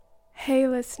Hey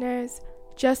listeners,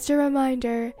 just a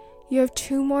reminder, you have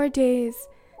 2 more days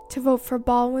to vote for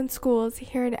Baldwin Schools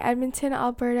here in Edmonton,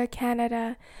 Alberta,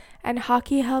 Canada, and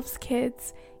Hockey Helps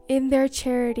Kids in their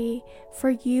charity for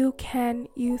You Can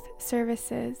Youth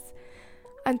Services.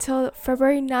 Until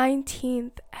February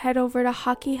 19th, head over to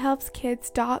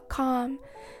hockeyhelpskids.com,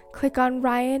 click on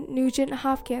Ryan Nugent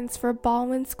Hopkins for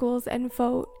Baldwin Schools and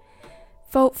vote.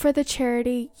 Vote for the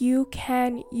charity You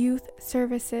Can Youth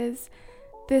Services.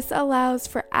 This allows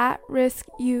for at-risk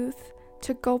youth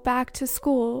to go back to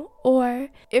school, or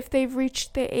if they've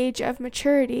reached the age of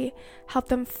maturity, help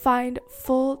them find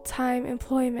full-time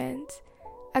employment.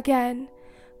 Again,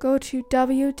 go to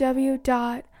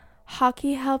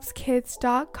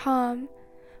www.hockeyhelpskids.com,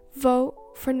 vote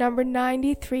for number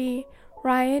 93,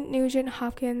 Ryan Nugent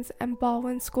Hopkins and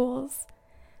Baldwin Schools.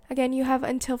 Again, you have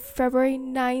until February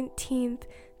 19th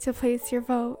to place your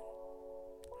vote.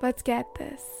 Let's get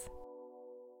this.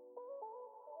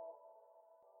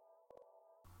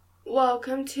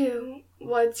 Welcome to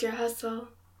What's Your Hustle?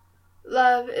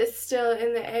 Love is still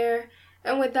in the air,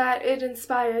 and with that, it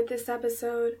inspired this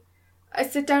episode. I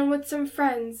sit down with some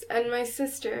friends and my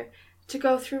sister to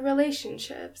go through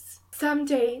relationships. Some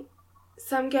date,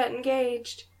 some get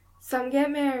engaged, some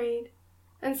get married,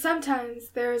 and sometimes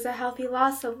there is a healthy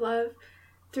loss of love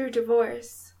through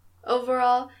divorce.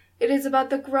 Overall, it is about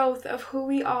the growth of who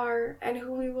we are and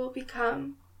who we will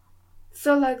become.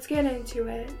 So let's get into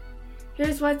it.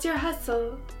 Here's What's Your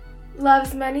Hustle?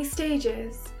 Love's Many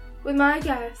Stages, with my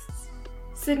guests,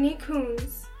 Sydney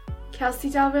Coons, Kelsey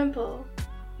Dalrymple,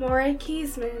 Moray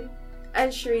Kiesman, and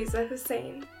Shariza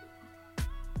Hussain.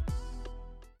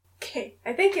 Okay,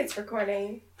 I think it's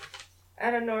recording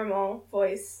at a normal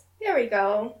voice. There we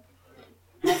go.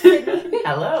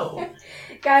 Hello.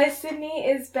 Guys, Sydney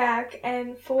is back,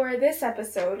 and for this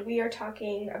episode, we are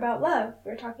talking about love.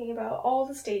 We're talking about all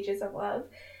the stages of love.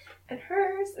 And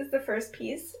hers is the first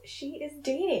piece. She is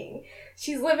dating.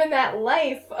 She's living that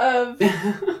life of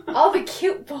all the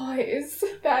cute boys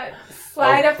that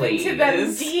slide up into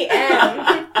them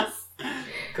DMs.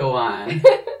 Go on.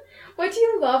 What do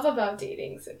you love about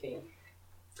dating, Sydney?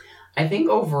 I think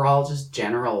overall, just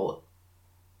general,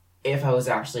 if I was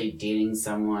actually dating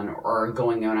someone or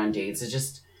going out on dates, it's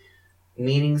just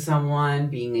meeting someone,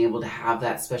 being able to have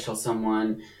that special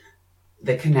someone,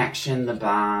 the connection, the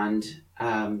bond,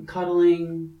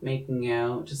 cuddling, making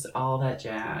out, just all that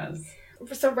jazz.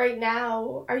 So right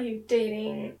now, are you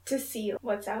dating to see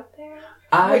what's out there?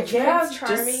 Yeah, Prince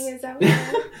Charming is out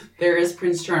there? There is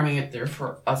Prince Charming out there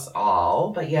for us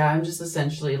all, but yeah, I'm just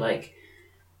essentially like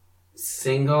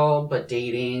single, but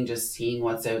dating, just seeing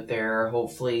what's out there,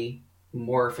 hopefully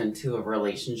morph into a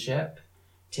relationship,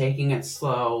 taking it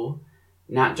slow,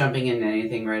 not jumping into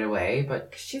anything right away,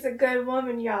 but... She's a good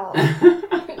woman, y'all.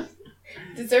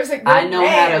 Deserves a good I know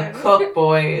man. how to cook,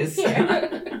 boys.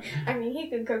 Yeah. I mean, he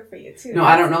can cook for you, too. No,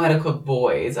 I don't know how to cook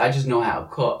boys. I just know how to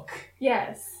cook.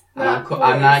 Yes. I'm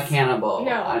not a cannibal.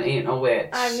 No. I ain't no witch.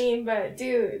 I mean, but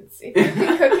dudes, if you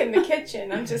can cook in the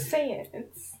kitchen, I'm just saying,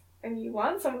 and you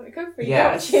want someone to cook for you,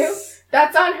 yes. Don't you?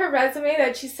 That's on her resume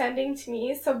that she's sending to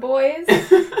me. So, boys,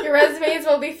 your resumes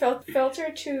will be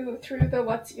filtered through the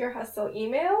What's Your Hustle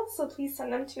email. So please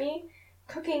send them to me.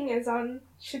 Cooking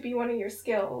should be one of your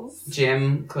skills.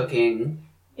 Gym, cooking.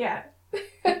 Yeah.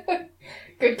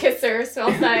 Good kisser,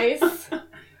 smells nice.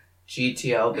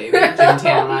 GTL, baby. Gym,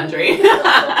 tan, laundry.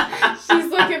 She's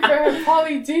looking for her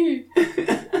Pauly D.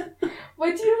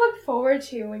 What do you look forward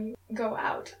to when you go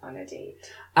out on a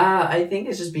date? I think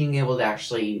it's just being able to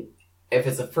actually, if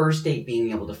it's a first date,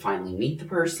 being able to finally meet the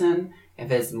person.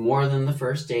 If it's more than the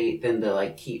first date, then to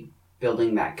like keep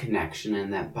building that connection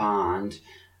and that bond.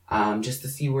 Just to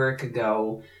see where it could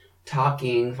go,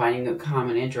 talking, finding out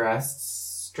common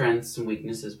interests, strengths and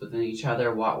weaknesses within each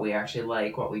other, what we actually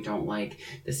like, what we don't like,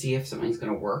 to see if something's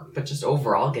going to work. But just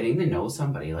overall, getting to know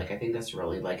somebody, like I think that's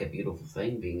really like a beautiful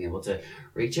thing, being able to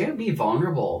reach out and be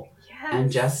vulnerable. Yes. And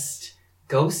just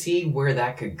go see where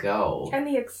that could go. And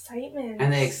the excitement.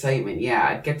 Yeah.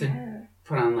 I'd get to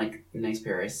put on like a nice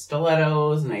pair of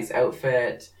stilettos, a nice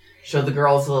outfit, show the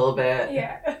girls a little bit.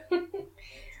 Yeah.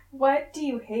 What do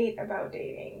you hate about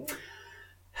dating?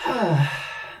 I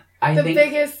think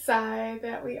biggest side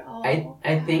that we all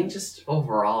I think just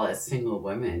overall as single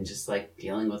women, just like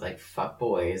dealing with like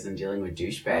fuckboys and dealing with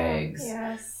douchebags.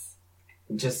 Yes.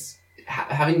 Just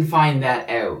having to find that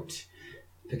out,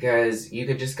 because you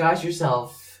could disguise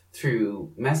yourself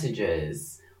through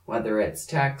messages whether it's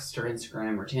text or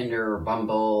Instagram or Tinder or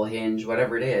Bumble, Hinge,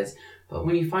 whatever it is. But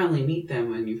when you finally meet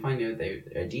them and you find out they're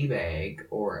a D-bag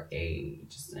or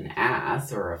just an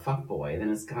ass or a fuckboy, then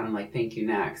it's kind of like, thank you,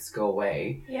 next, go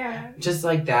away. Yeah. Just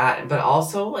like that. But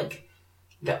also, like,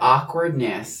 the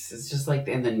awkwardness. It's just like,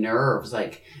 and the nerves.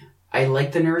 Like, I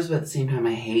like the nerves, but at the same time,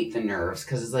 I hate the nerves.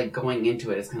 Because it's like, going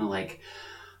into it, it's kind of like,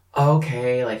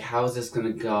 okay, like, how is this going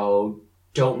to go?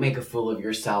 Don't make a fool of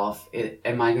yourself.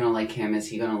 Am I going to like him? Is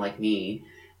he going to like me?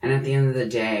 And at the end of the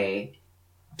day,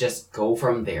 just go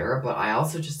from there. But I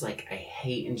also just, like, I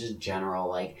hate in just general,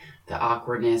 like, the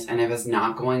awkwardness. And if it's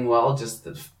not going well, just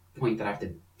the point that I have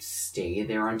to stay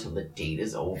there until the date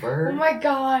is over. Oh my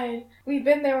god. We've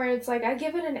been there where it's like, I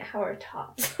give it an hour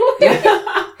tops.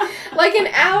 Like an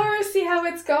hour, see how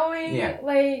it's going. Yeah.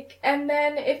 Like, and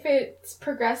then if it's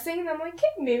progressing, then I'm like, okay,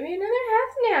 maybe another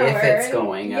half an hour. If it's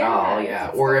going at all, yeah.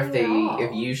 If Or going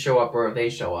if you show up or if they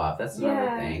show up. That's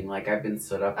another thing. Like, I've been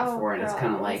stood up before, and it's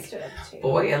kind of like,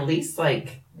 boy, at least,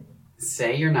 like,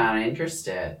 say you're not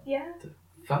interested. Yeah.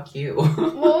 Fuck you.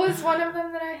 What was one of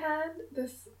them that I had?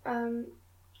 This,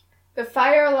 the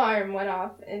fire alarm went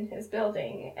off in his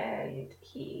building, and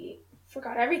he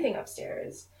forgot everything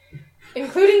upstairs,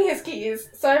 including his keys.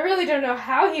 So I really don't know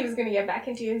how he was going to get back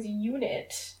into his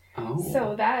unit. Oh.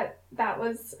 So that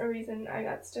was a reason I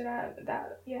got stood up.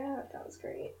 That was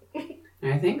great.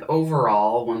 And I think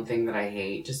overall, one thing that I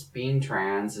hate just being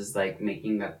trans is, like,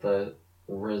 making that the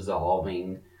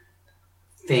resolving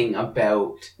thing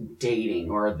about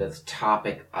dating or the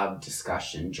topic of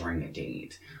discussion during a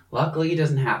date. Luckily, it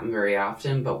doesn't happen very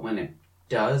often, but when it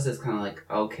does, it's kind of like,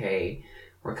 okay,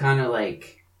 we're kind of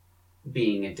like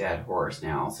being a dead horse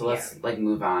now. So let's like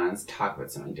move on and talk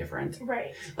about something different.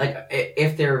 Right. Like,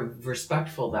 if they're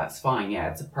respectful, that's fine. Yeah,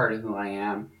 it's a part of who I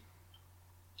am.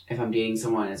 If I'm dating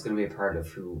someone, it's going to be a part of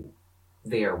who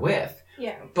they are with.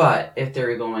 Yeah. But if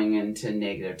they're going into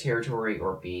negative territory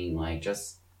or being like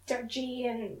just judgy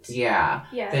and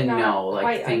then no,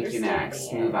 like, thank you,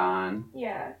 next, move on.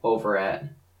 Yeah. Over it.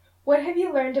 What have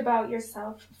you learned about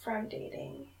yourself from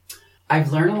dating?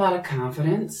 I've learned a lot of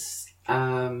confidence.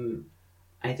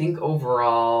 I think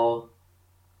overall,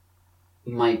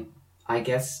 my, I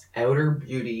guess, outer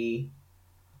beauty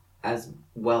as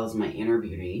well as my inner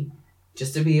beauty,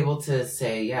 just to be able to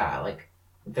say, yeah, like,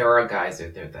 there are guys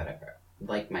out there that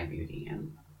like my beauty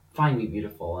and find me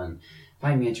beautiful and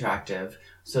find me attractive.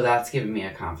 So that's given me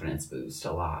a confidence boost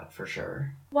a lot, for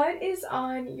sure. What is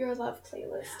on your love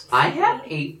playlist? I have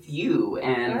a few,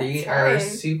 and they are fine.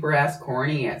 super ass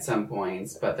corny at some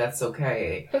points, but that's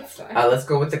okay. That's fine. Let's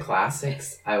go with the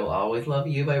classics. I Will Always Love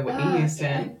You by Whitney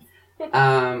Houston.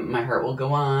 My Heart Will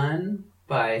Go On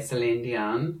by Celine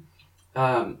Dion.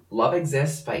 Love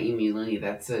Exists by Emily.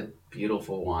 That's a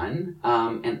beautiful one.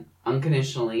 And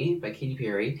Unconditionally by Katy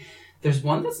Perry. There's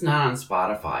one that's not on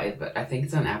Spotify, but I think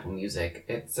it's on Apple Music.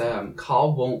 It's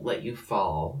Call Won't Let You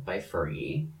Fall by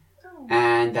Fergie. Oh.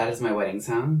 And that is my wedding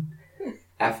song.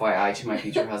 FYI to my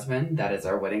future husband, that is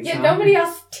our wedding song. Yeah, nobody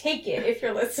else take it if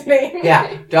you're listening.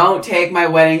 Yeah, don't take my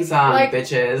wedding song,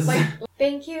 bitches.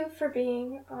 Thank you for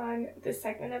being on this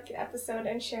segment of the episode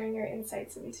and sharing your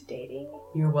insights into dating.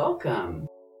 You're welcome.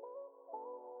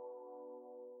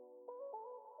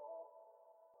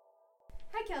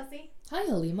 Hi, Kelsey. Hi,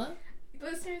 Halima.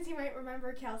 Listeners, you might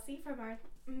remember Kelsey from our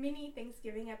mini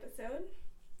Thanksgiving episode.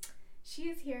 She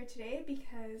is here today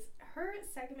because her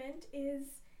segment is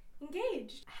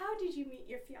engaged. How did you meet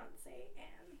your fiance,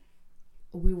 Anne?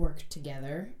 We worked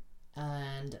together,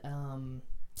 and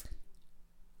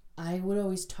I would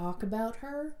always talk about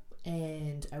her,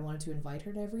 and I wanted to invite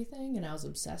her to everything, and I was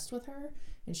obsessed with her,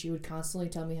 and she would constantly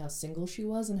tell me how single she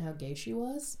was and how gay she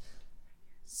was.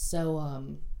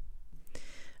 So,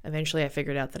 eventually I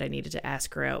figured out that I needed to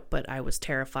ask her out, but I was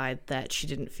terrified that she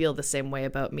didn't feel the same way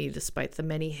about me despite the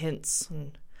many hints,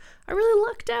 and I really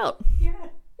lucked out. Yeah.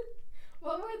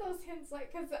 What were those hints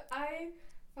like? Because I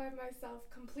find myself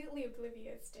completely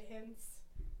oblivious to hints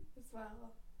as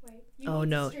well. Like,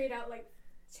 you straight out, like,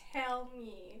 tell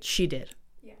me. She did.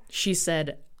 Yeah. She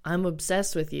said, I'm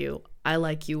obsessed with you. I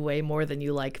like you way more than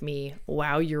you like me.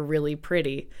 Wow, you're really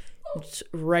pretty. It's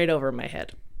right over my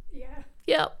head. Yeah.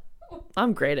 Yep.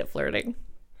 I'm great at flirting.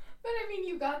 But I mean,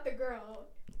 you got the girl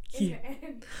in the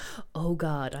end. Oh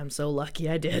God, I'm so lucky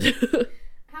I did.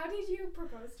 How did you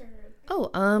propose to her?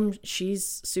 Oh,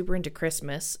 she's super into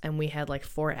Christmas, and we had like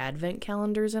 4 advent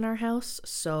calendars in our house.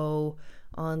 So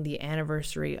on the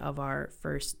anniversary of our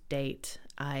first date,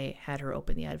 I had her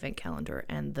open the advent calendar,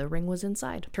 and the ring was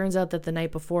inside. Turns out that the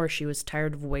night before, she was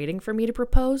tired of waiting for me to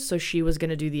propose, so she was going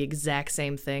to do the exact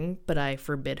same thing, but I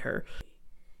forbid her.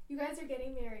 You guys are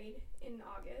getting married in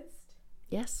August.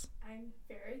 Yes. I'm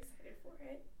very excited for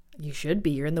it. You should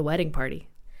be. You're in the wedding party.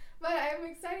 But I'm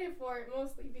excited for it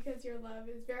mostly because your love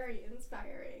is very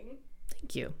inspiring.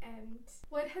 Thank you. And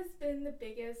what has been the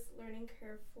biggest learning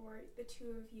curve for the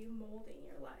two of you molding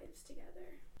your lives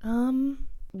together?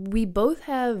 We both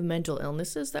have mental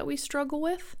illnesses that we struggle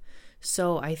with.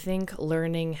 So I think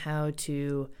learning how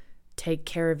to take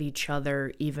care of each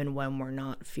other even when we're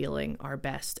not feeling our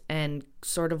best, and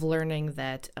sort of learning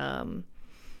that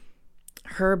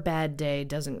her bad day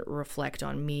doesn't reflect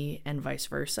on me and vice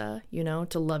versa, you know,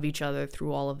 to love each other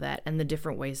through all of that and the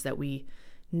different ways that we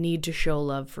need to show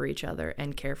love for each other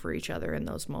and care for each other in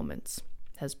those moments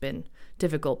has been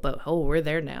difficult, but we're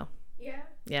there now. Yeah.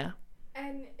 Yeah.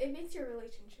 And it makes your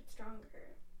relationship stronger.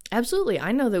 Absolutely.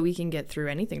 I know that we can get through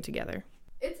anything together.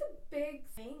 It's a big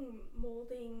thing,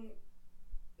 molding,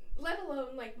 let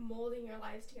alone like molding your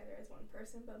lives together as one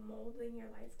person, but molding your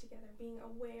lives together, being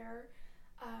aware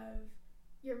of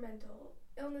your mental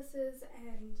illnesses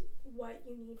and what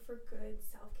you need for good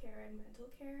self-care and mental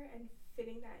care and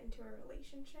fitting that into a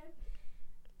relationship.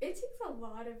 It takes a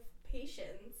lot of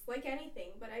patience, like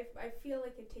anything, but I feel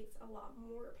like it takes a lot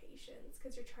more patience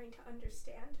because you're trying to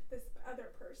understand this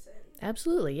other person.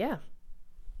 Absolutely, yeah.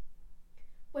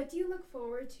 What do you look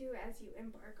forward to as you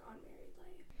embark on married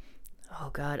life? Oh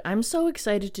God, I'm so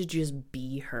excited to just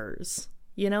be hers,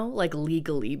 you know, like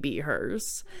legally be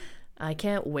hers. I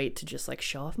can't wait to just like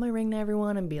show off my ring to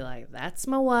everyone and be like, that's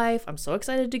my wife. I'm so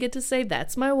excited to get to say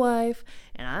that's my wife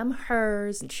and I'm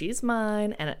hers and she's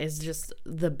mine, and it's just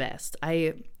the best.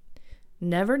 I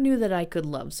never knew that I could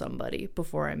love somebody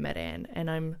before I met Anne, and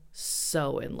I'm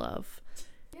so in love.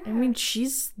 Yeah. I mean,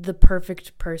 she's the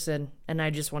perfect person, and I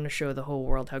just want to show the whole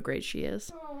world how great she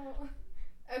is. Oh,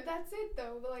 that's it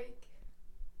though. Like,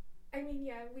 I mean,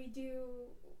 yeah,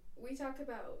 we talk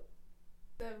about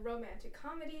the romantic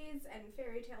comedies and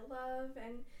fairy tale love,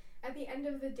 and at the end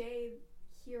of the day,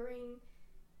 hearing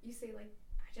you say like,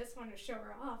 I just want to show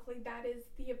her off, like that is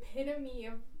the epitome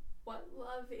of what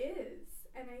love is,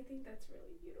 and I think that's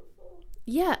really beautiful.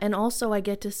 Yeah, and also I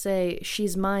get to say,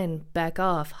 she's mine, back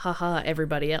off, haha,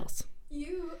 everybody else.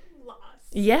 You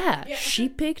lost. Yeah. She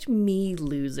picked me,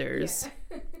 losers.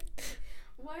 Yeah.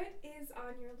 What is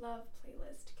on your love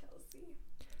playlist, Kelsey?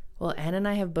 Well, Anne and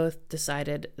I have both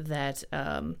decided that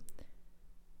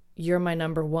You're My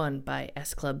Number One by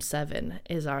S Club 7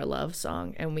 is our love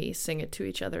song, and we sing it to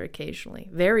each other occasionally.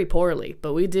 Very poorly,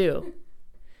 but we do.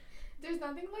 There's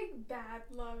nothing like bad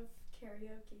love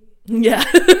karaoke. Yeah.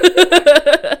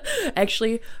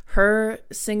 Actually, her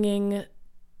singing,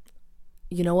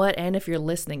 you know what, Anne, if you're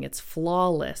listening, it's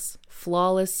flawless.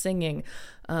 Flawless singing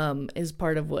is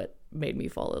part of what made me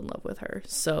fall in love with her.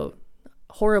 So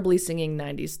horribly singing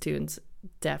 90s tunes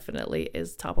definitely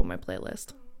is top of my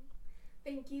playlist.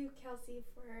 Thank you, Kelsey,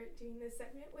 for doing this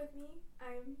segment with me.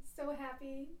 I'm so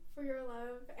happy for your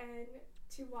love and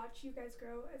to watch you guys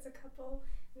grow as a couple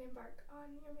and embark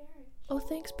on your marriage. Oh,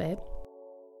 thanks, babe.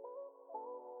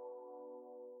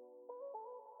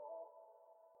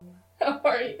 How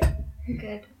are you?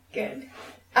 Good. Good.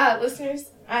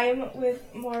 Listeners, I'm with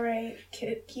Moray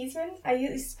Kiesman.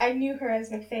 I knew her as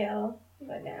McPhail,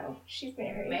 but now she's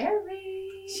married.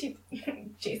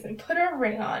 Jason put a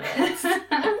ring on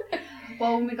it.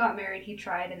 Well, when we got married, he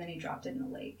tried and then he dropped it in the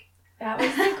lake. That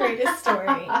was the greatest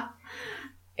story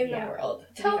in the world.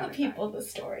 Tell the people the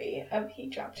story of he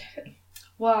dropped it.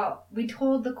 Well, we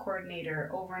told the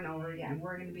coordinator over and over again,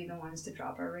 we're going to be the ones to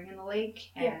drop our ring in the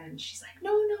lake. And she's like,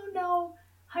 no.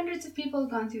 Hundreds of people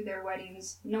have gone through their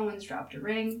weddings. No one's dropped a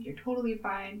ring. You're totally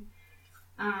fine.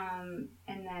 And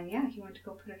then, he went to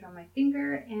go put it on my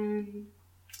finger and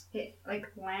it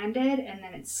landed and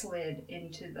then it slid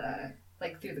into the,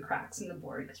 through the cracks in the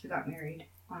board because we got married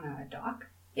on a dock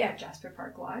at Jasper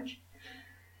Park Lodge.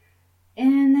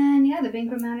 And then, the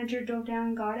banquet manager drove down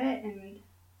and got it, and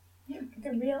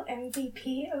the real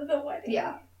MVP of the wedding.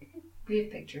 Yeah. We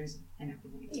have pictures and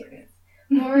everything. It's great.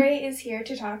 Moray is here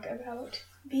to talk about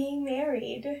being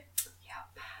married. Yep.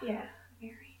 Yeah.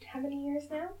 Married. How many years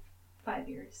now? 5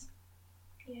 years.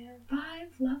 Yeah. 5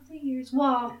 lovely years.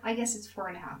 Well, I guess it's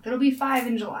 4.5. It'll be 5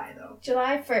 in July, though.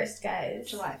 July 1st, guys.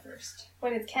 July 1st.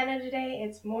 When it's Canada Day,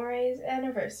 it's Moray's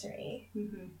anniversary.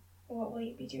 Mm-hmm. What will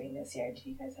you be doing this year? Do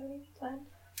you guys have anything planned?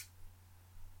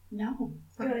 No.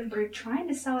 We're trying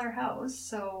to sell our house,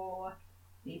 so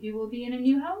maybe we'll be in a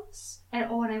new house. And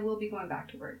I will be going back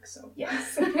to work, so.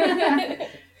 Yes.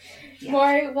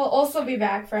 Moray will also be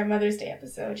back for our Mother's Day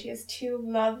episode. She has 2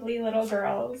 lovely little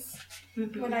girls.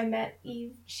 Mm-hmm. When I met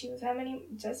Eve, she was how many?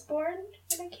 Just born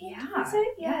when I came to visit?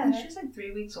 Yeah. She was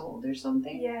 3 weeks old or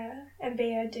something. Yeah. And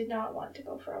Bea did not want to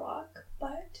go for a walk,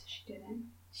 but she didn't.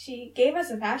 She gave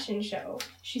us a fashion show.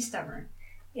 She's stubborn.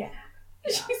 Yeah.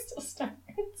 Yeah. She's still stubborn.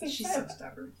 She's so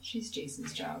stubborn. She's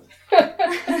Jason's child.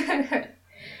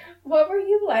 What were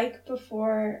you like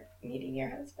before meeting your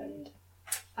husband?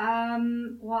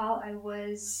 Well, I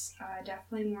was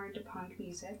definitely more into punk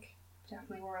music.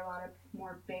 Definitely wore a lot of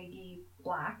more baggy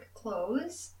black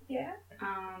clothes. Yeah.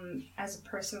 As a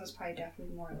person, I was probably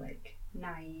definitely more like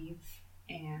naive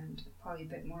and probably a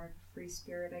bit more of a free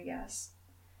spirit, I guess.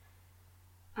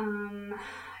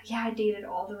 Yeah, I dated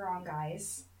all the wrong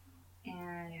guys.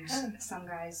 And some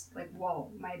guys, like,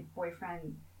 well, my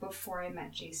boyfriend before I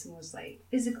met Jason was like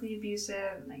physically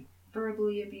abusive and like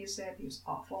verbally abusive. He was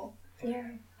awful. Yeah.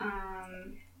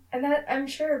 And that, I'm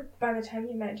sure by the time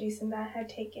you met Jason, that had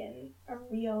taken a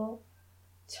real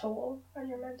toll on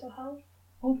your mental health.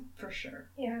 Oh, for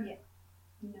sure. Yeah. Yeah.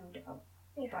 No doubt.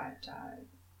 Yeah. But,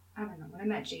 I don't know, when I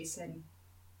met Jason,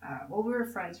 well, we were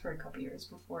friends for a couple years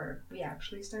before we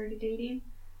actually started dating.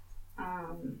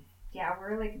 Yeah, we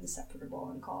were like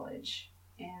inseparable in college.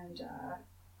 And, yeah,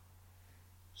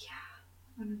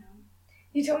 I don't know.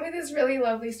 You told me this really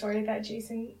lovely story that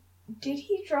Jason, did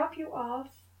he drop you off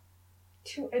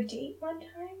to a date one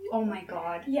time? Oh my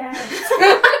god. Yeah.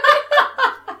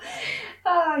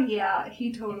 Yeah,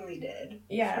 he totally did.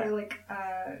 Yeah. For like,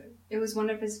 it was one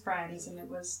of his friends, and it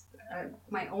was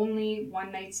my only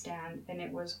one night stand, and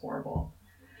it was horrible.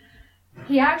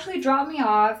 He actually dropped me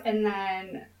off, and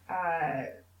then,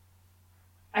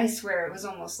 I swear it was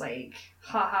almost like,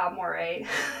 haha, Moray.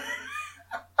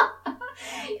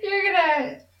 You're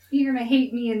gonna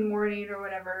hate me in the morning or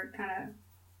whatever kind of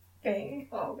Thing.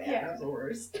 Oh man, Yeah. that was the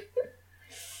worst.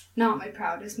 Not my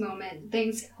proudest moment.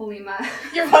 Thanks, Halima.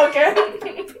 You're welcome.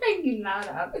 Bringing that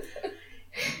up.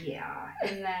 Yeah,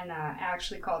 and then I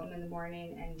actually called him in the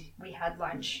morning, and we had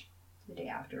lunch the day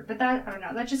after. But that, I don't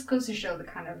know, that just goes to show the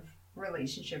kind of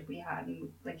relationship we had,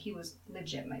 and like he was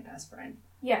legit my best friend.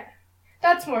 Yeah.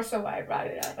 That's more so why I brought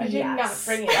it up. I did Yes. not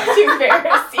bring it up to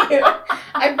embarrass you.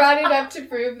 I brought it up to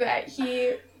prove that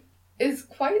he is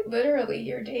quite literally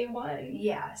your day one.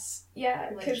 Yes. Yeah,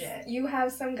 because Legit. you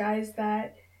have some guys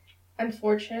that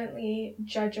unfortunately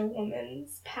judge a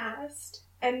woman's past.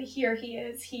 And here he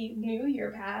is. He knew your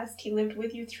past. He lived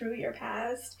with you through your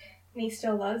past. And he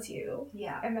still loves you.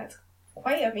 Yeah. And that's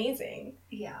quite amazing.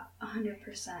 Yeah,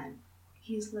 100%.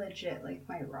 He's legit like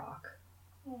my rock.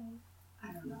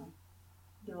 I don't know.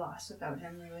 Be lost without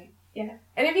him, really. Yeah.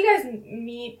 And if you guys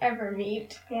ever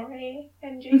meet Moray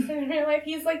and Jason in real life,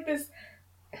 he's like this.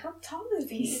 How tall is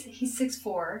he? He's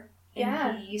 6'4". Yeah.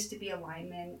 And he used to be a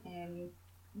lineman in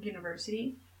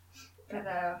university for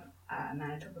the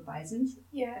Manitoba Bisons.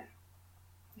 Yeah.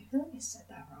 I feel like I said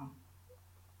that wrong.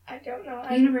 I don't know.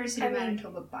 University of I mean-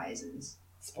 Manitoba Bisons.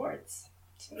 Sports.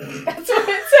 To me, that's what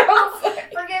it sounds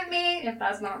like. Forgive me if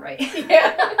that's not right.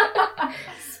 Yeah.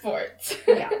 Sports.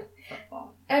 Yeah,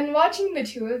 football. And watching the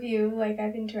two of you, like,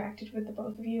 I've interacted with the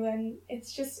both of you, and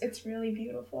it's really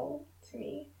beautiful to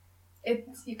me.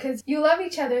 It's because you love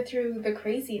each other through the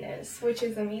craziness, which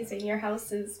is amazing. Your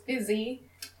house is busy.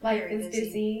 Life Very is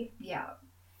busy. Yeah,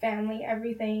 Family,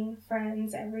 everything.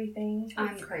 Friends, everything.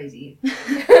 I'm crazy.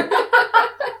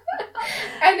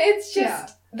 And it's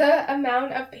just the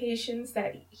amount of patience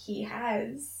that he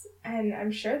has, and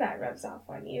I'm sure that rubs off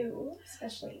on you,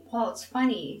 especially. Well, it's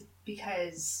funny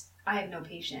because I have no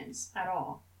patience at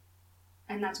all.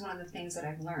 And that's one of the things that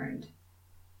I've learned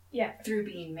through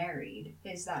being married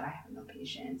is that I have no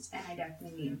patience, and I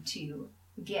definitely need to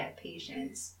get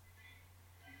patience.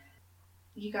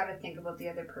 You got to think about the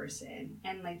other person,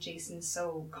 and like Jason's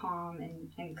so calm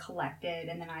and collected,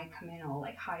 and then I come in all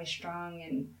like high strung,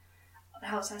 and the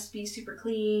house has to be super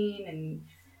clean, and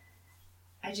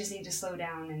I just need to slow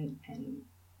down and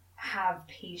have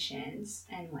patience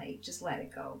and like just let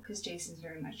it go, because Jason's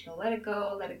very much let it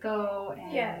go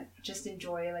and just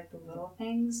enjoy like the little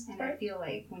things. And I feel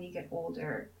like when you get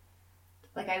older,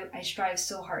 like I strive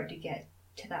so hard to get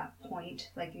to that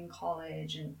point, like in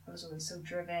college, and I was always so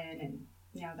driven, and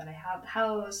now that I have the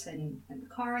house and the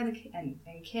car and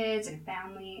kids and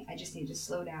family, I just need to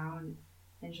slow down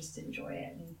and just enjoy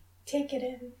it and take it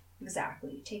in.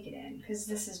 Exactly, take it in, because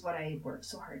this is what I worked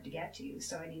so hard to get to,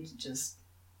 so I need to just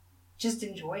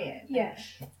enjoy it. Yeah.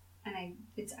 And I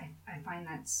find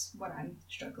that's what I'm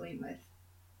struggling with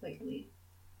lately.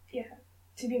 Yeah.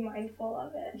 To be mindful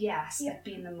of it. Yes, Yeah. like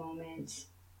be in the moment,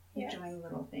 enjoying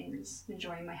little things,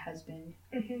 enjoying my husband.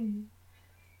 Mm-hmm.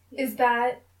 Is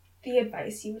that the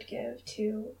advice you would give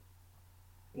to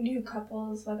new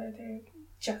couples, whether they're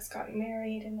just gotten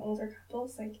married and older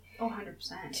couples, like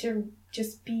 100%. to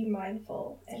just be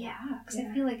mindful? And Yeah, because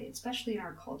I feel like, especially in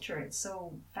our culture, it's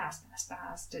so fast,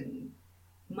 and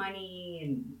money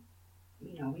and,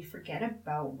 we forget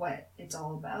about what it's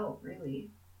all about,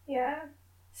 really. Yeah.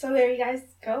 So there you guys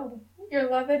go. Your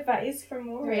love advice for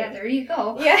more. Yeah, there you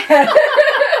go. Yeah.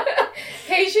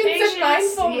 Patience and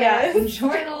mindfulness. Yeah,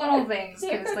 enjoy the little things.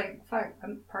 Because, fuck,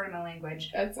 pardon my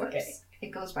language. That's Whoops. okay.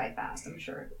 It goes by fast, I'm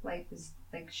sure. Life is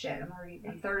like shit.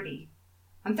 I'm 30.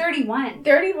 I'm 31.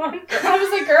 31. I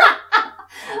was like, girl,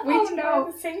 we Oh, two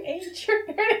are the same age. You're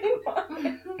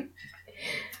 31.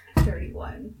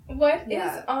 31. What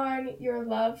Yeah. is on your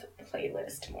love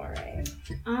playlist, Moray?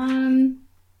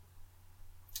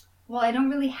 Well, I don't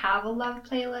really have a love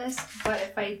playlist, but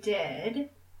if I did,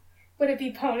 Would it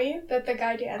be Pony that the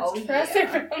guy danced for us? yeah.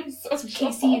 Everyone's so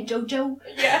Casey and JoJo.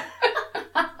 Yeah.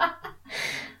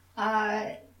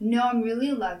 No, I'm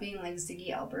really loving Ziggy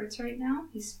Alberts right now.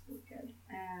 He's really good.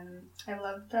 And I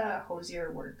love the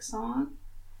Hosier Work song.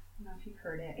 I don't know if you've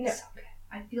heard it. It's so good.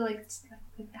 I feel like it's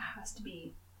like that has to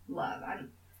be love.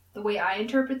 The way I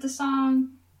interpret the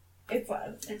song, It's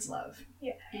love. it's love.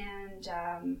 Yeah. And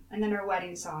then our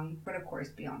wedding song would of course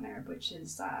be on there, which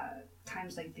is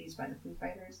Times Like These by the Foo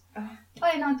Fighters. Oh.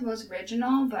 Probably not the most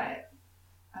original, but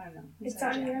I don't know. It's our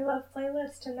on jam. your love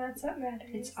playlist, and that's what matters.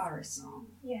 It's our song.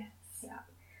 Yes. Yeah.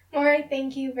 Moray,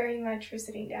 thank you very much for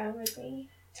sitting down with me.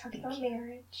 Talk Thank about you.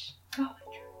 marriage. Oh,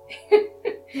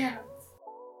 Yeah.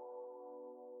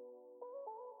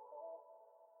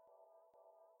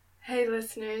 Hey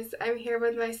listeners, I'm here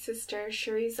with my sister,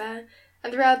 Shariza,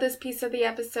 and throughout this piece of the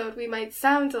episode we might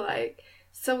sound alike,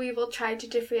 so we will try to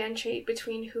differentiate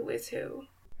between who is who.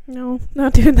 No,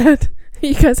 not doing that.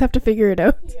 You guys have to figure it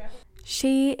out. Yeah.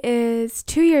 She is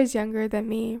 2 years younger than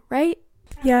me, right?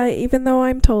 Yeah, even though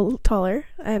I'm taller,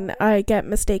 and I get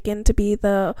mistaken to be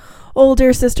the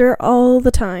older sister all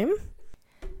the time.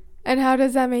 And how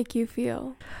does that make you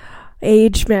feel?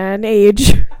 Age, man,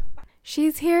 age.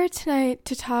 She's here tonight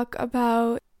to talk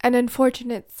about an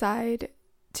unfortunate side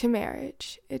to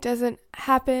marriage. It doesn't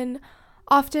happen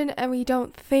often, and we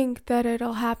don't think that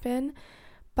it'll happen,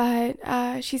 but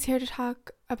she's here to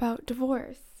talk about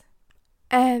divorce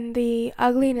and the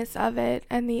ugliness of it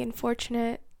and the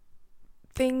unfortunate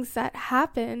things that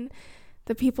happen,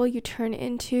 the people you turn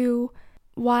into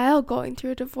while going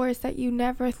through a divorce that you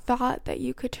never thought that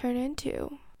you could turn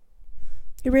into.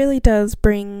 It really does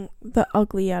bring the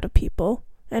ugly out of people,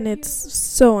 and it's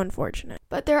so unfortunate.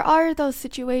 But there are those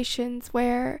situations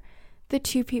where the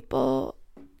two people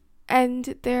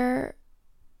end their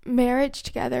marriage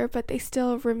together, but they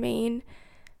still remain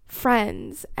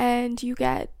friends, and you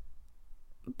get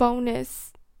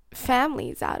bonus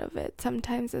families out of it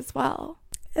sometimes as well.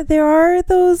 There are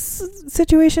those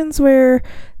situations where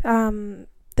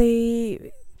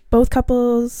both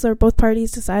couples or both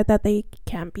parties decide that they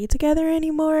can't be together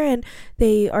anymore, and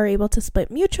they are able to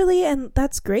split mutually, and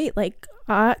that's great.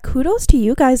 Kudos to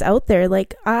you guys out there.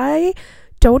 I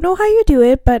don't know how you do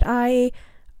it, but I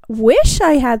wish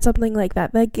I had something like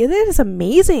that. It is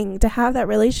amazing to have that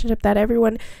relationship that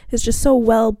everyone is just so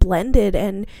well blended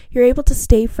and you're able to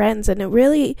stay friends, and it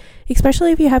really,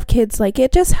 especially if you have kids,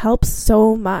 it just helps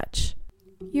so much.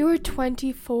 You were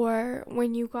 24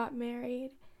 when you got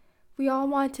married. We all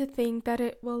want to think that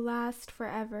it will last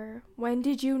forever. When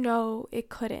did you know it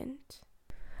couldn't?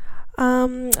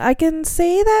 I can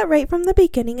say that right from the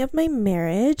beginning of my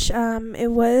marriage.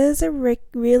 It was a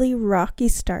really rocky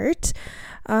start.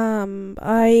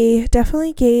 I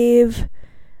definitely gave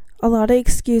a lot of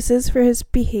excuses for his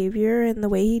behavior and the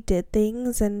way he did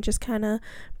things, and just kind of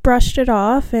brushed it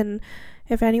off. And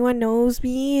if anyone knows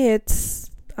me,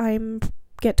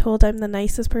 get told I'm the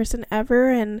nicest person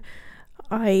ever, and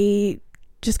I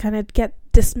just kind of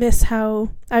dismiss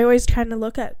how I always kind of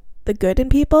look at the good in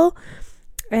people.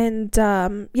 And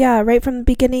right from the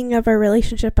beginning of our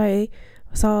relationship, I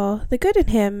saw the good in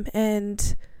him,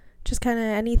 and just kind of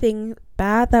anything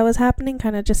bad that was happening,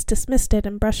 kind of just dismissed it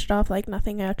and brushed it off like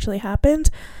nothing actually happened.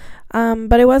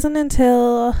 But it wasn't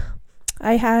until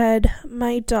I had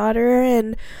my daughter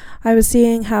and I was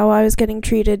seeing how I was getting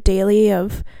treated daily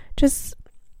of just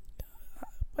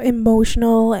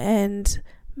emotional and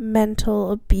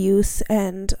mental abuse,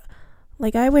 and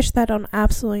I wish that on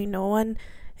absolutely no one,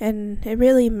 and it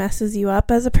really messes you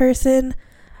up as a person.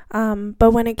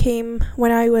 But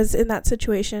when I was in that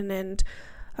situation and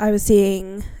I was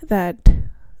seeing that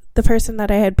the person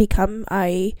that I had become,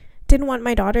 I didn't want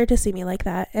my daughter to see me like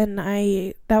that, and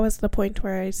that was the point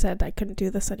where I said I couldn't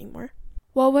do this anymore.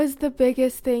 What was the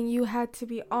biggest thing you had to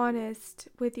be honest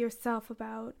with yourself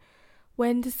about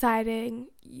when deciding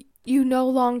you no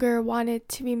longer wanted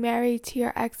to be married to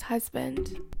your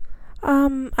ex-husband?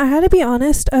 I had to be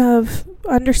honest of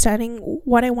understanding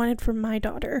what I wanted for my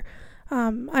daughter.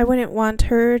 I wouldn't want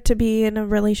her to be in a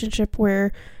relationship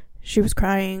where she was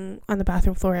crying on the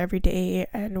bathroom floor every day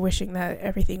and wishing that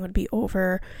everything would be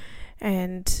over.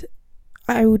 And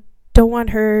don't want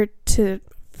her to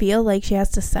feel like she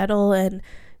has to settle and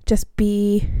just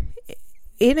be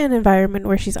in an environment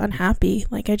where she's unhappy.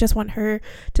 Like, I just want her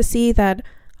to see that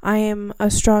I am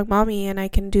a strong mommy and I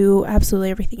can do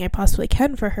absolutely everything I possibly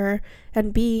can for her,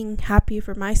 and being happy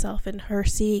for myself and her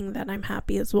seeing that I'm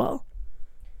happy as well.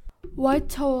 What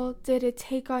toll did it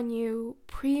take on you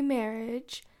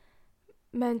pre-marriage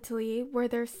mentally? Were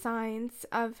there signs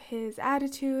of his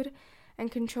attitude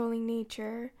and controlling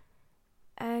nature?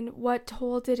 And what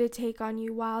toll did it take on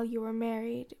you while you were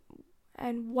married?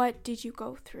 And what did you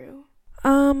go through?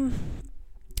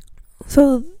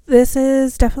 So this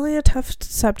is definitely a tough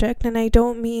subject, and I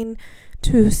don't mean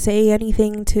to say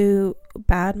anything to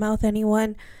badmouth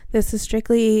anyone. This is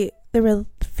strictly the real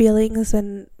feelings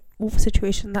and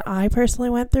situation that I personally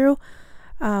went through.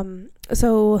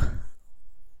 So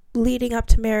leading up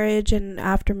to marriage and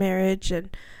after marriage,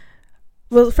 and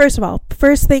well, first of all,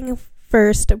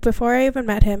 before I even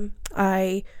met him,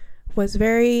 I was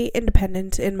very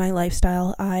independent in my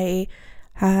lifestyle. I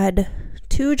had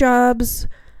 2 jobs.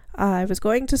 I was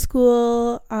going to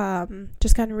school,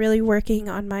 just kind of really working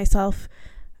on myself.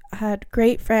 I had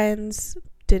great friends.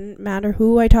 Didn't matter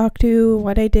who I talked to,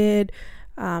 what I did.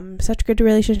 Such a good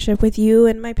relationship with you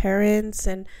and my parents,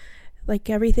 and like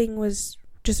everything was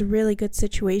just a really good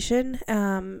situation.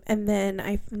 And then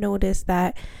I've noticed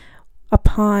that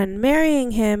upon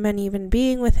marrying him and even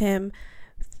being with him,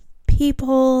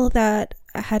 people that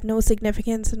had no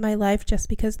significance in my life just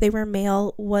because they were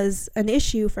male was an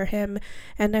issue for him.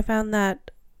 And I found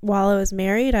that while I was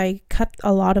married, I cut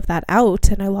a lot of that out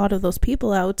and a lot of those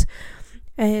people out.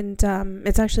 And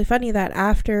it's actually funny that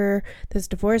after this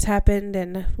divorce happened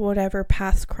and whatever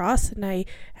paths crossed, and I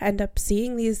end up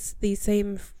seeing these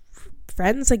same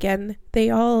friends again, they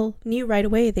all knew right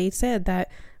away. They said that,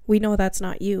 we know that's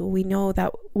not you. We know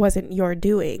that wasn't your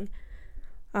doing.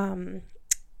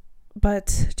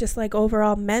 But just like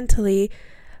overall mentally,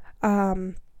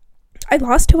 I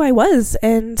lost who I was,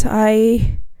 and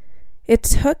it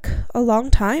took a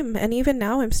long time. And even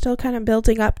now I'm still kind of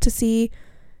building up to see,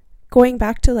 going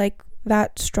back to like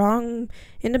that strong,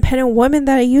 independent woman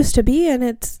that I used to be. And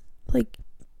it's like,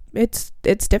 it's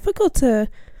difficult to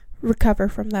recover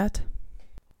from that.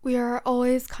 We are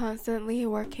always constantly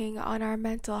working on our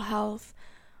mental health.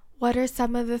 What are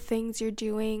some of the things you're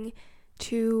doing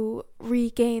to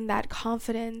regain that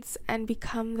confidence and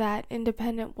become that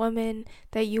independent woman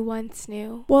that you once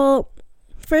knew? Well,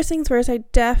 first things first, I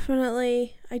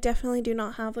definitely do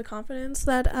not have the confidence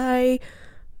that I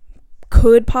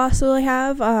could possibly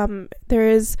have. There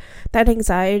is that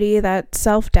anxiety, that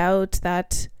self-doubt,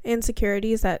 that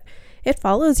insecurities, that it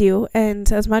follows you.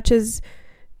 And as much as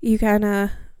you kind of,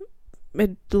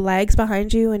 it lags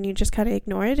behind you and you just kind of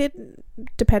ignore it,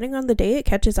 depending on the day, it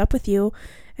catches up with you.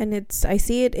 And I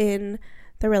see it in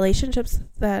the relationships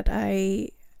that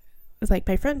like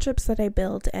my friendships that I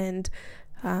build, and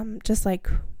just like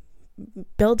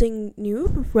building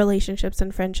new relationships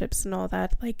and friendships and all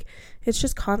that. Like, it's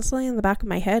just constantly in the back of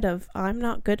my head of, I'm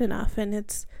not good enough. And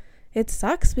it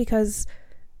sucks because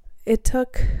it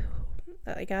took,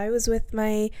 like, I was with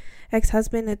my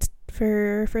ex-husband, it's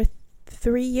for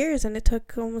 3 years, and it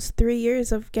took almost 3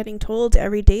 years of getting told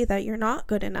every day that you're not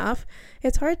good enough.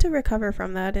 It's hard to recover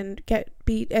from that and get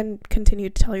beat and continue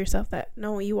to tell yourself that,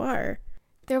 no, you are.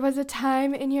 There was a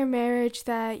time in your marriage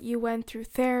that you went through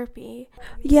therapy.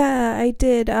 Yeah, I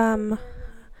did.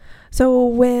 So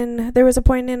when there was a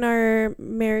point in our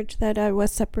marriage that I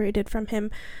was separated from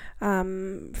him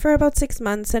for about 6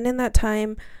 months, and in that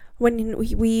time when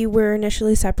we were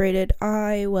initially separated,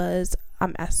 I was a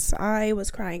mess. I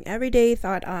was crying every day,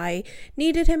 thought I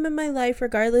needed him in my life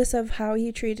regardless of how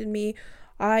he treated me.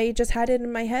 I just had it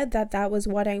in my head that was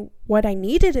what I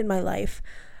needed in my life.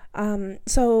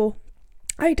 So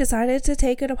I decided to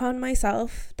take it upon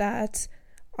myself that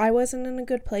I wasn't in a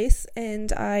good place,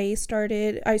 and I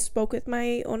spoke with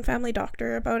my own family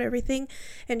doctor about everything,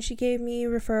 and she gave me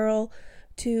referral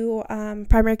to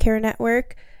Primary Care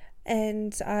Network,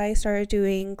 and I started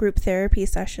doing group therapy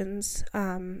sessions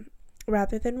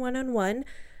rather than one-on-one.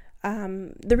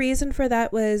 The reason for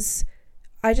that was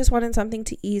I just wanted something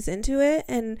to ease into it,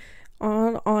 and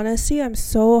on honesty, I'm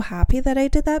so happy that I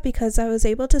did that, because I was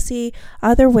able to see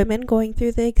other women going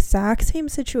through the exact same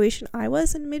situation I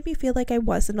was, and made me feel like I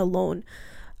wasn't alone.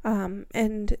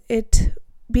 And it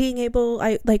being able,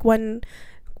 I like one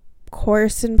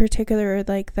course in particular,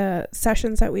 like the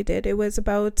sessions that we did, it was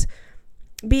about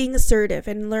being assertive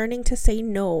and learning to say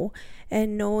no,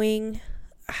 and knowing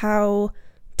how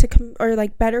to or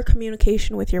like better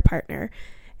communication with your partner.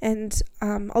 And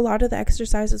a lot of the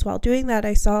exercises while doing that,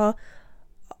 I saw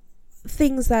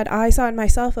things that I saw in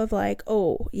myself of like,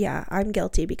 oh yeah, I'm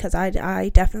guilty because I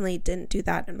definitely didn't do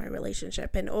that in my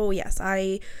relationship. And oh yes,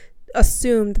 I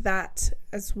assumed that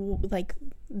as like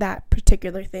that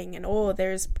particular thing. And oh,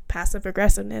 there's passive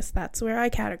aggressiveness. That's where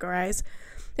I categorize.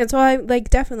 And so I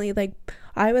like definitely like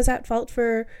I was at fault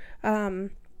for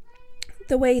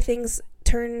the way things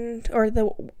turned, or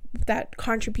that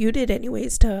contributed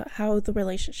anyways to how the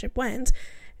relationship went.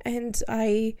 And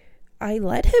I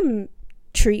let him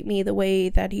treat me the way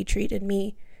that he treated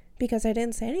me because I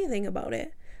didn't say anything about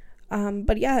it.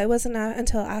 But yeah, it wasn't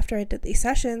until after I did these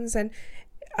sessions, and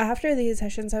after these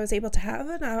sessions I was able to have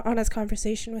an honest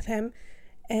conversation with him,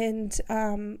 and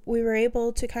we were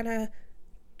able to kind of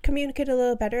communicate a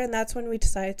little better. And that's when we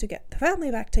decided to get the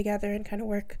family back together and kind of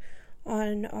work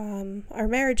on our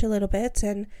marriage a little bit.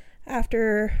 And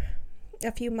after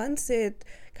a few months it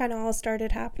kind of all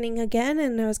started happening again,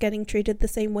 and I was getting treated the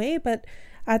same way. But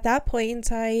at that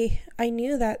point I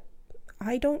knew that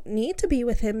I don't need to be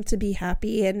with him to be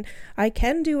happy, and I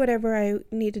can do whatever I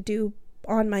need to do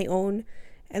on my own,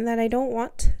 and that I don't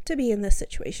want to be in this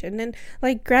situation. And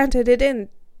like, granted, it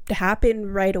didn't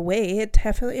happen right away. It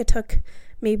took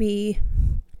maybe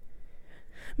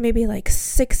like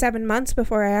 6-7 months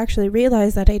before I actually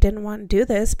realized that I didn't want to do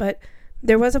this. But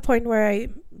there was a point where I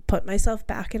put myself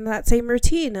back in that same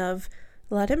routine of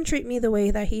let him treat me the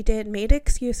way that he did, made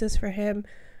excuses for him.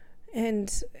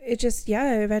 And it just,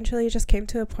 eventually just came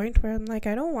to a point where I'm like,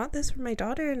 I don't want this for my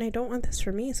daughter, and I don't want this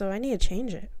for me, so I need to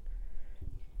change it.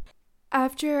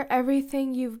 After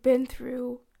everything you've been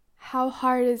through, how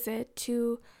hard is it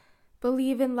to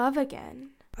believe in love again?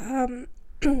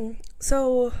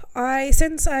 So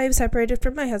since I've separated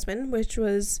from my husband, which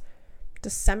was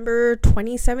December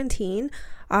 2017,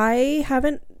 I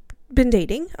haven't been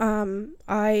dating.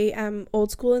 I am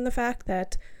old school in the fact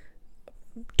that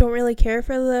don't really care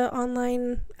for the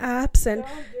online apps, and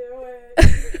Don't do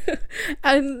it.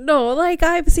 and no, like,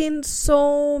 I've seen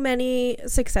so many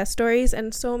success stories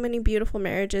and so many beautiful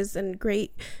marriages and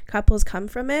great couples come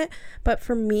from it. But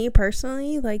for me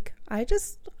personally, like, I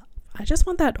just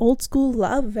want that old school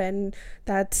love, and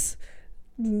that's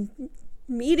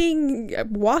meeting,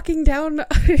 walking down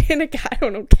in a, I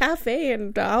don't know, cafe,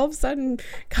 and all of a sudden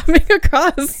coming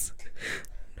across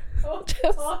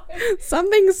just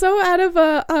something so out of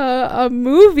a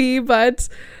movie. But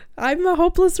I'm a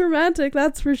hopeless romantic,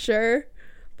 that's for sure.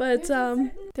 But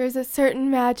There's a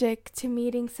certain magic to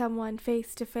meeting someone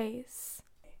face to face.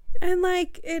 and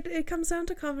like it comes down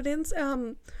to confidence.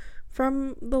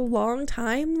 From the long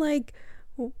time, like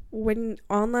when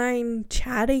online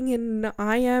chatting and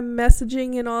IM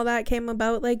messaging and all that came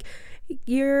about, like,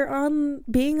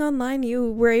 being online,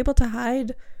 you were able to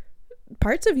hide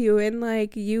parts of you, and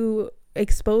like you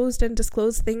exposed and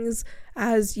disclosed things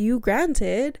as you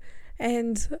granted.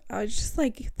 And I just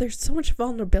like, there's so much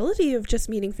vulnerability of just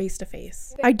meeting face to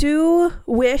face. I do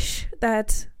wish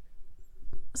that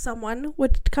someone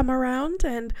would come around,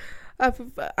 and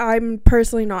I'm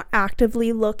personally not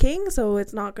actively looking, so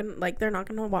it's not gonna, like, they're not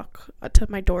gonna walk to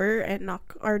my door and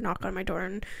knock on my door,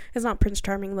 and it's not Prince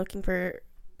Charming looking for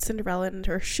Cinderella and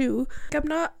her shoe. Like, I'm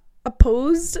not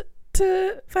opposed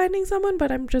to finding someone,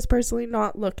 but I'm just personally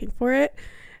not looking for it.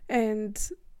 And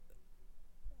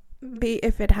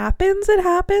if it happens, it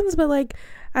happens. But like,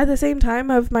 at the same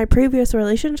time, of my previous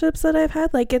relationships that I've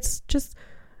had, like, it's just,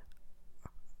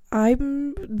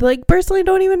 I'm like, personally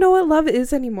don't even know what love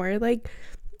is anymore. Like,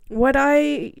 what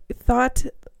I thought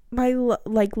my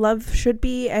love should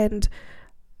be, and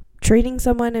treating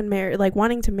someone and like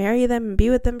wanting to marry them and be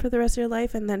with them for the rest of your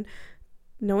life, and then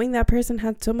knowing that person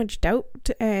had so much doubt,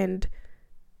 and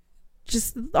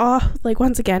just like,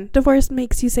 once again, divorce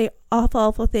makes you say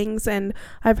awful things, and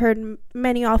I've heard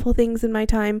many awful things in my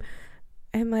time,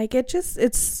 and like,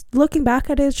 it's looking back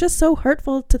at it, it's just so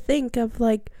hurtful to think of,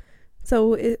 like,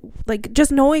 so like,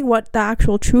 just knowing what the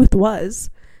actual truth was.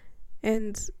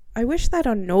 And I wish that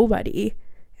on nobody,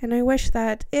 and I wish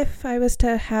that if I was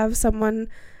to have someone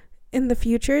in the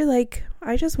future, like,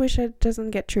 I just wish it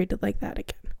doesn't get treated like that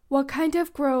again. What kind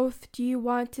of growth do you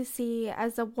want to see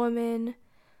as a woman,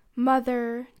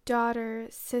 mother, daughter,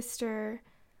 sister,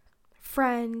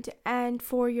 friend, and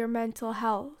for your mental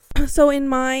health? So in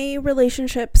my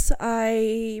relationships,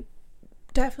 I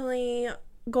definitely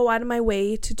go out of my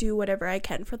way to do whatever I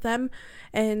can for them,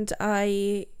 and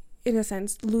I, in a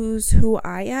sense, lose who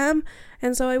I am.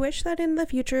 And so I wish that in the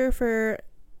future, for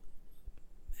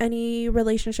any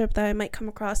relationship that I might come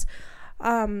across,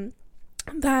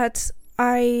 that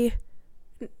I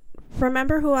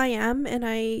remember who I am, and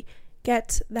I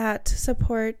get that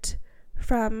support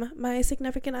from my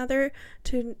significant other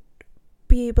to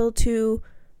be able to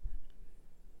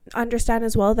understand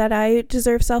as well that I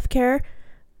deserve self-care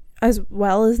as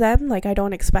well as them. Like, I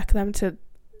don't expect them to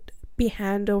be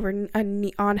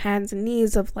on hands and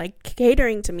knees of like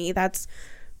catering to me. That's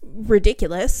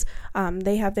ridiculous.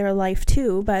 They have their life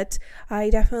too, but I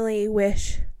definitely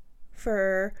wish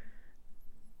for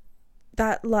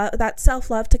that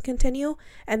self-love to continue,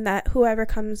 and that whoever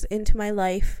comes into my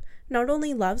life not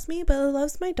only loves me but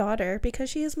loves my daughter, because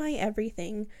she is my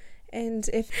everything. And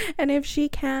if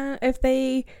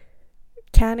they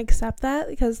can accept that,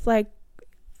 because like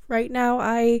right now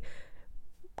I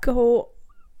go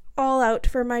all out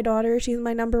for my daughter. She's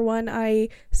my number one. I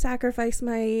sacrifice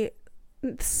my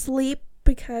sleep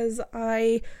because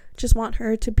I just want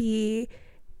her to be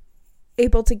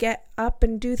able to get up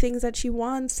and do things that she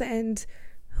wants, and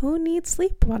who needs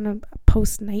sleep on a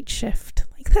post night shift?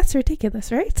 Like, that's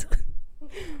ridiculous, right?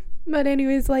 But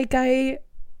anyways, like,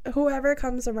 whoever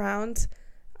comes around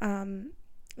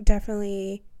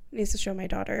definitely needs to show my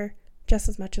daughter just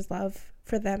as much as love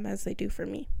for them as they do for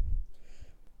me.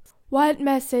 What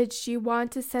message do you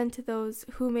want to send to those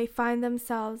who may find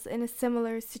themselves in a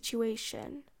similar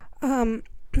situation?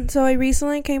 So I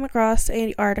recently came across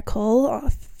an article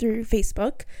through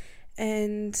Facebook,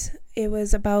 and it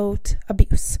was about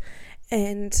abuse.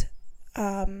 And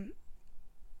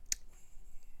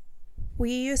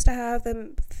we used to have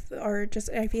them, or just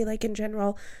I feel like in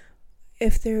general,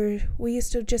 we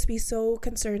used to just be so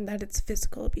concerned that it's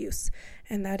physical abuse,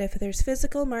 and that if there's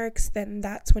physical marks, then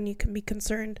that's when you can be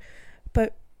concerned.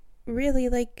 But really,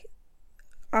 like,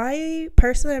 I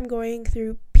personally am going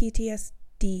through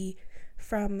PTSD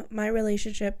from my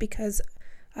relationship because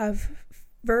of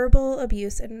verbal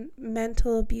abuse and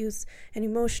mental abuse and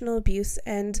emotional abuse,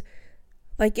 and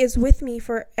like is with me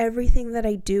for everything that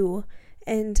I do.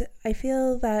 And I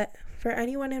feel that for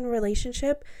anyone in a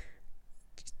relationship,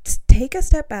 take a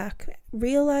step back,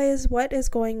 realize what is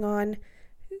going on.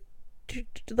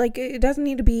 Like, it doesn't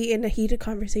need to be in a heated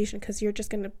conversation because you're just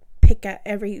going to pick at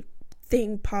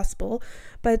everything possible,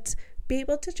 but be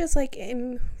able to just, like,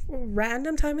 in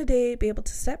random time of day, be able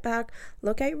to step back,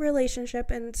 look at your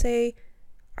relationship and say,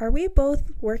 are we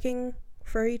both working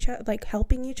for each other, like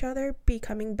helping each other,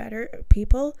 becoming better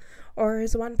people, or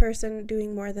is one person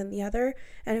doing more than the other?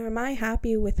 And am I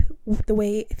happy with the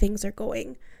way things are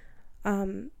going?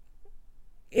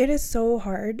 It is so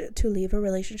hard to leave a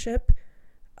relationship,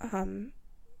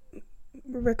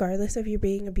 regardless of you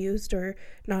being abused or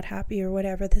not happy or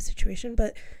whatever the situation,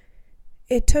 but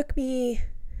it took me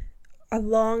a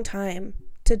long time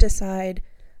to decide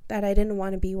that I didn't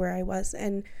want to be where I was.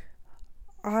 And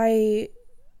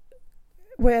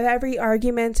with every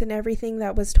argument and everything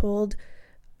that was told,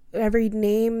 every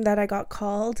name that I got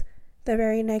called, the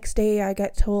very next day I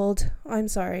get told, I'm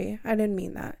sorry, I didn't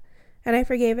mean that. And I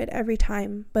forgave it every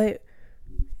time, but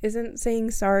isn't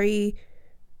saying sorry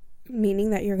meaning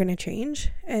that you're going to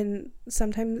change? And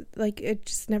sometimes, like, it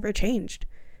just never changed.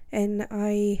 And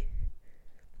I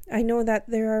know that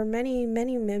there are many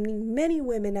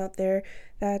women out there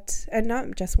that, and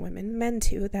not just women, men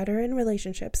too, that are in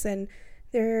relationships and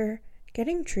they're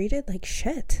getting treated like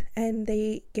shit, and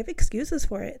they give excuses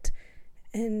for it,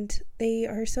 and they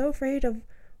are so afraid of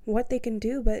what they can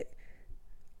do. But,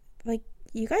 like,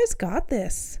 you guys got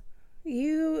this.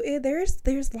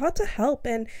 There's lots of help,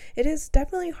 and it is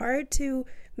definitely hard to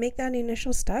make that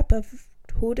initial step of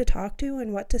who to talk to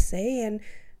and what to say. And,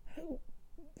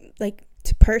 like,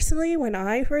 personally, when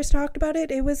I first talked about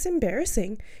it, it was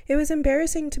embarrassing. It was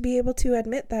embarrassing to be able to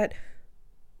admit that,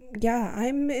 yeah,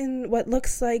 I'm in what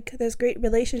looks like this great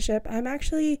relationship. I'm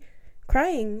actually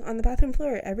crying on the bathroom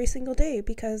floor every single day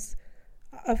because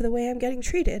of the way I'm getting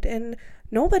treated, and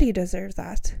nobody deserves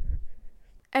that.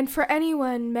 And for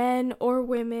anyone, men or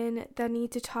women, that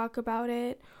need to talk about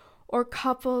it, or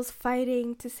couples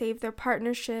fighting to save their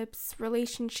partnerships,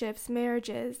 relationships,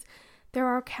 marriages, there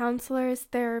are counselors,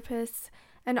 therapists,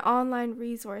 and online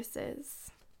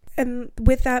resources. And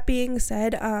with that being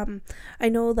said, I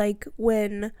know, like,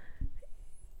 when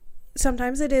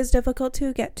sometimes it is difficult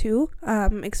to get to,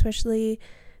 especially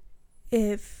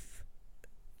if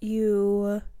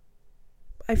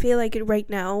I feel like right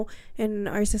now in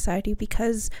our society,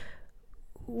 because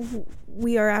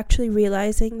we are actually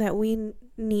realizing that we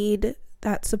need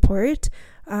that support,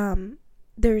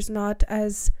 there's not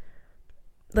as,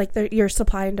 like, your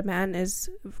supply and demand is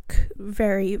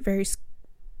very, very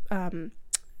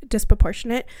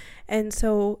disproportionate, and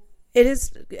so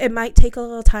it might take a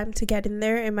little time to get in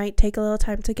there. It might take a little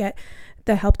time to get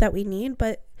the help that we need,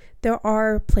 but there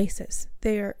are places.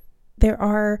 there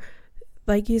are,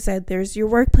 like you said, there's your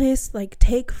workplace. Like,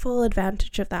 take full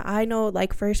advantage of that. I know,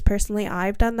 like, first, personally,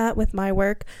 I've done that with my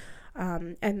work,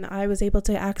 and I was able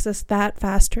to access that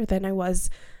faster than I was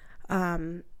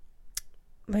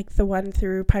like the one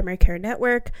through Primary Care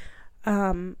Network.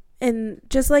 And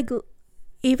just like,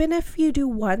 even if you do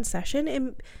one session,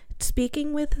 in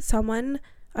speaking with someone,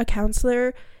 a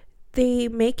counselor, they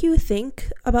make you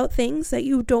think about things that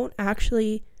you don't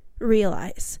actually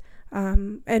realize.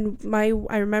 And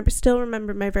I still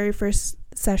remember my very first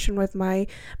session with my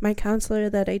counselor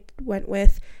that I went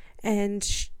with, and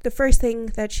the first thing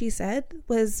that she said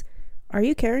was, "Are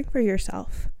you caring for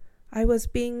yourself?" I was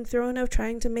being thrown out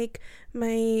trying to make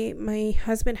my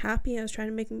husband happy. I was trying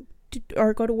to make him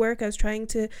or go to work. I was trying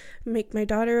to make my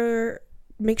daughter,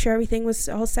 make sure everything was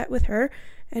all set with her.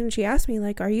 And she asked me,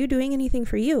 like, "Are you doing anything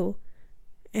for you?"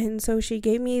 And so she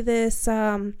gave me this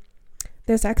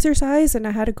this exercise, and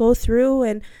I had to go through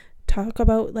and talk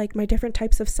about, like, my different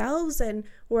types of selves and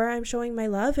where I'm showing my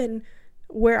love, and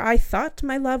where I thought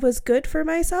my love was good for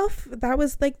myself. That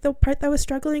was, like, the part that was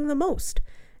struggling the most.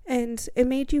 And it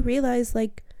made you realize,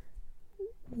 like,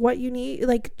 what you need,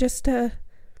 like, just to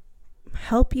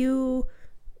help you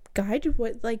guide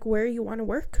what, like, where you want to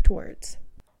work towards.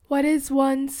 What is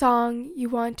one song you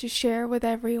want to share with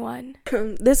everyone?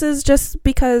 This is just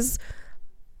because,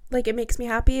 like, it makes me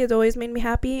happy. It's always made me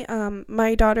happy.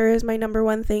 My daughter is my number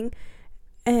one thing,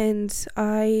 and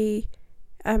I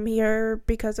am here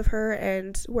because of her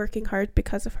and working hard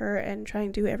because of her and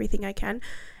trying to do everything I can.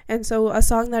 And so a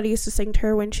song that I used to sing to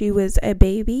her when she was a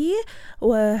baby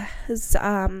was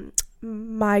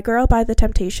My Girl by The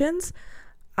Temptations.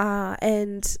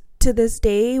 And to this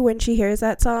day, when she hears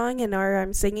that song and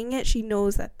I'm singing it, she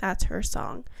knows that that's her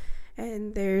song.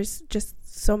 And there's just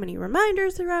so many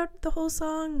reminders throughout the whole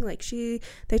song. Like,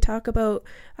 they talk about,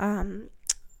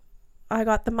 I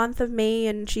got the month of May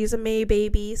and she's a May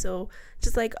baby. So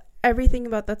just, like, everything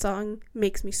about that song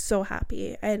makes me so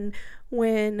happy. And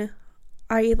when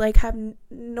I, like, have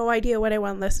no idea what I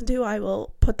want to listen to, I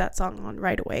will put that song on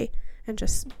right away and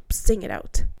just sing it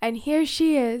out. And here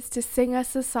she is to sing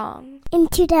us a song.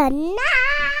 Into the night,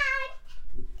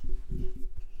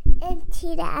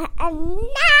 into the night,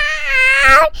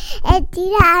 into the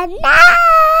night.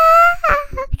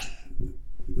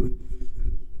 Good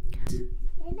night.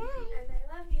 And I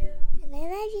love you. And I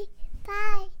love you.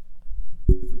 Bye.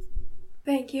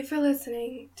 Thank you for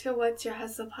listening to What's Your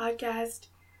Hustle podcast,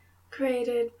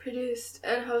 created, produced,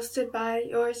 and hosted by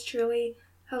yours truly,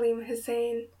 Halim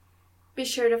Hussein. Be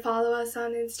sure to follow us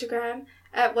on Instagram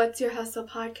at What's Your Hustle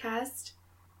Podcast.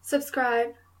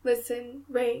 Subscribe, listen,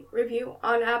 rate, review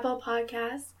on Apple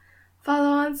Podcasts. Follow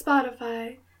on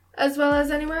Spotify, as well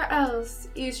as anywhere else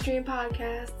you stream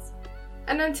podcasts.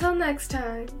 And until next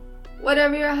time,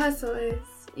 whatever your hustle is,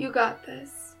 you got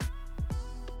this.